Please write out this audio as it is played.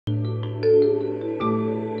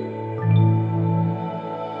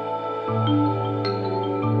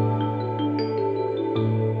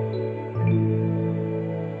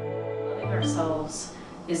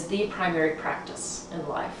primary practice in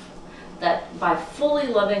life. That by fully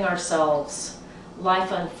loving ourselves,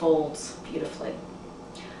 life unfolds beautifully.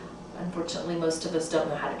 Unfortunately, most of us don't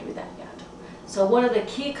know how to do that yet. So one of the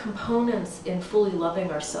key components in fully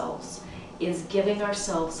loving ourselves is giving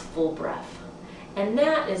ourselves full breath. And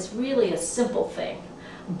that is really a simple thing,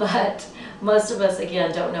 but most of us,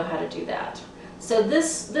 again, don't know how to do that. So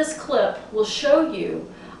this clip will show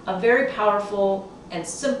you a very powerful and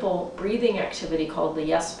simple breathing activity called the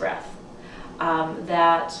yes breath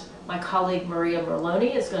that my colleague Maria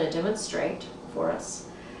Merloni is going to demonstrate for us,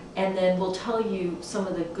 and then we'll tell you some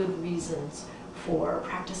of the good reasons for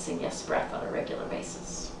practicing yes breath on a regular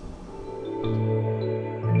basis.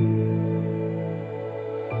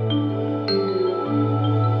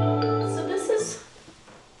 So this is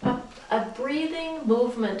a breathing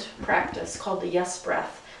movement practice called the yes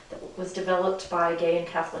breath that was developed by Gay and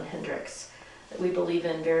Kathleen Hendricks that we believe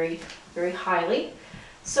in very, very highly.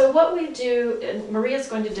 So what we do, and Maria's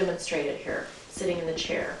going to demonstrate it here, sitting in the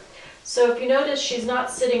chair. So if you notice, she's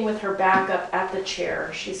not sitting with her back up at the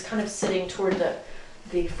chair. She's kind of sitting toward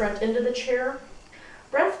the front end of the chair.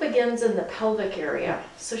 Breath begins in the pelvic area.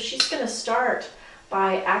 So she's going to start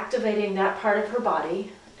by activating that part of her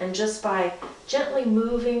body and just by gently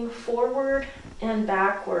moving forward and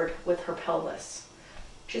backward with her pelvis.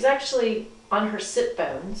 She's actually on her sit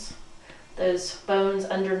bones, those bones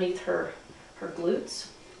underneath her glutes.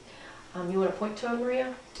 You want to point to them,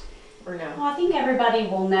 Maria, or no? Well, I think everybody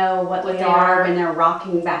will know what they are when they're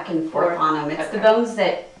rocking back and forth on them. It's the bones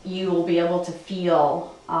that you will be able to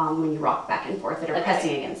feel when you rock back and forth that are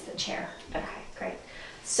pressing against the chair. Okay, great.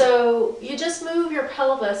 So you just move your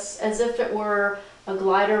pelvis as if it were a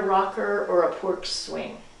glider rocker or a porch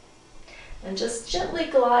swing. And just gently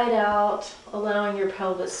glide out, allowing your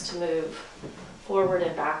pelvis to move forward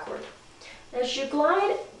and backward. As you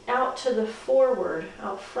glide out to the forward,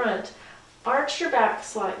 out front, arch your back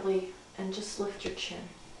slightly and just lift your chin.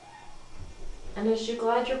 And as you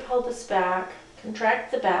glide your pelvis back,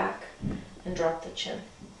 contract the back and drop the chin.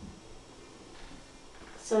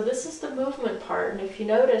 So this is the movement part, and if you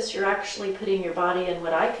notice, you're actually putting your body in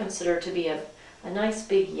what I consider to be a nice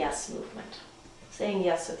big yes movement, saying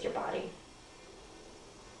yes with your body.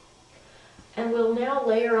 And we'll now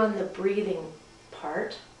layer on the breathing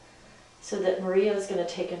part, so that Maria is going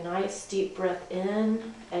to take a nice deep breath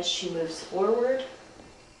in as she moves forward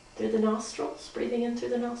through the nostrils, breathing in through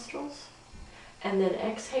the nostrils, and then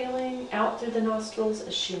exhaling out through the nostrils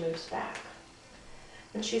as she moves back.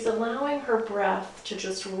 And she's allowing her breath to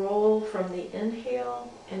just roll from the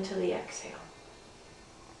inhale into the exhale.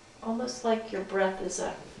 Almost like your breath is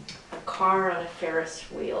a car on a Ferris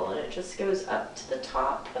wheel, and it just goes up to the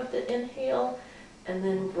top of the inhale and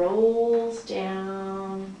then rolls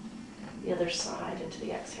down the other side into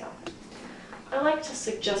the exhale. I like to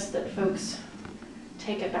suggest that folks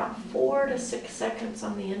take about 4 to 6 seconds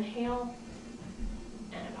on the inhale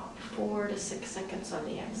and about 4 to 6 seconds on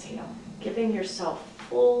the exhale, giving yourself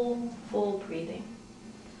full breathing,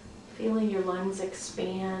 feeling your lungs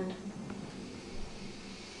expand,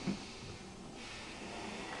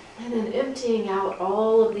 and then emptying out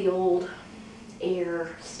all of the old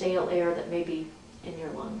air, stale air that may be in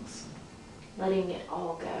your lungs, letting it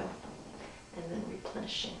all go, and then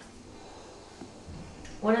replenishing.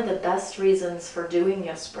 One of the best reasons for doing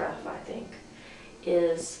yes breath, I think,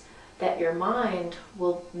 is that your mind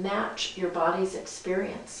will match your body's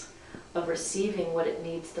experience of receiving what it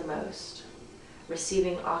needs the most,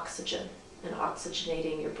 receiving oxygen and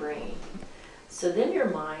oxygenating your brain. So then your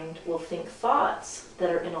mind will think thoughts that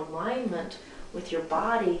are in alignment with your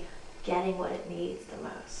body getting what it needs the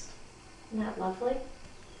most. Isn't that lovely?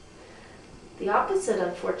 The opposite,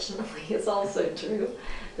 unfortunately, is also true,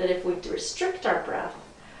 that if we restrict our breath,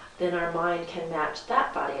 then our mind can match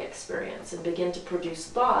that body experience and begin to produce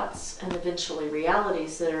thoughts and eventually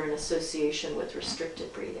realities that are in association with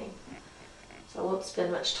restricted breathing. So I won't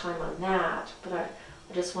spend much time on that, but I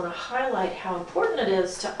just want to highlight how important it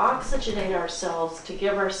is to oxygenate ourselves, to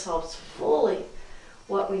give ourselves fully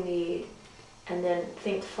what we need, and then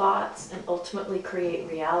think thoughts and ultimately create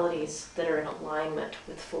realities that are in alignment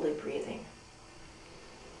with fully breathing.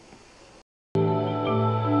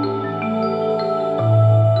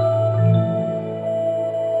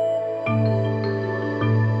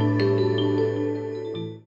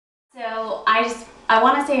 I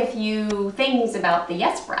want to say a few things about the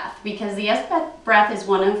yes breath, because the yes breath is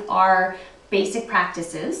one of our basic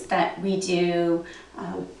practices that we do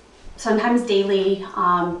sometimes daily.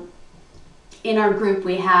 In our group,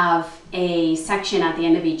 we have a section at the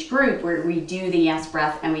end of each group where we do the yes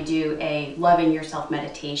breath and we do a loving yourself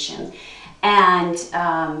meditation. And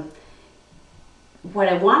what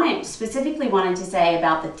I specifically wanted to say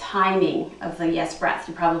about the timing of the yes breath,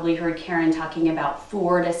 you probably heard Karen talking about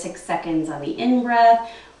 4 to 6 seconds on the in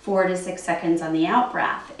breath, 4 to 6 seconds on the out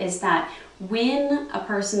breath, is that when a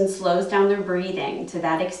person slows down their breathing to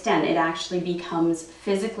that extent, it actually becomes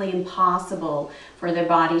physically impossible for their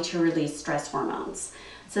body to release stress hormones.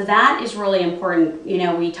 So that is really important. You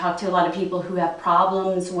know, we talk to a lot of people who have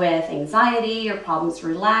problems with anxiety or problems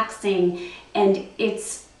relaxing, and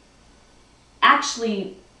it's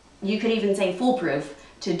actually, you could even say foolproof.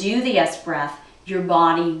 To do the yes breath, your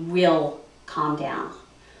body will calm down.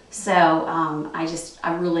 So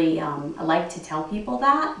I really like to tell people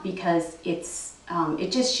that, because it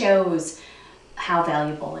just shows how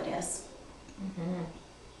valuable it is. Mm-hmm.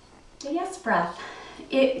 The yes breath.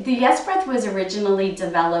 The yes breath was originally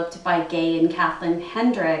developed by Gay and Kathleen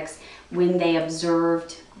Hendricks when they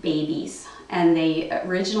observed babies. And they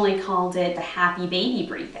originally called it the happy baby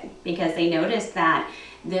breathing, because they noticed that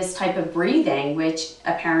this type of breathing, which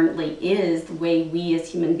apparently is the way we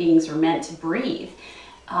as human beings are meant to breathe,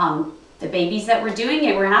 the babies that were doing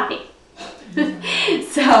it were happy.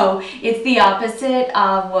 So it's the opposite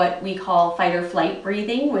of what we call fight or flight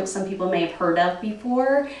breathing, which some people may have heard of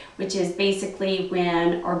before, which is basically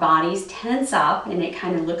when our bodies tense up and it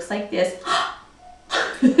kind of looks like this.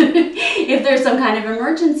 If there's some kind of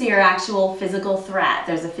emergency or actual physical threat,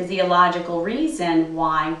 there's a physiological reason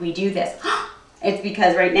why we do this. It's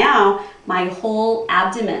because right now my whole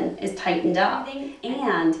abdomen is tightened up,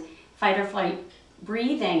 and fight or flight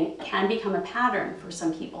breathing can become a pattern for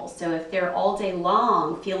some people. So if they're all day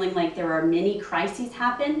long feeling like there are many crises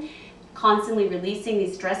happen, constantly releasing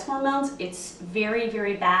these stress hormones, it's very,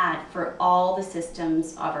 very bad for all the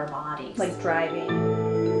systems of our bodies. Like driving.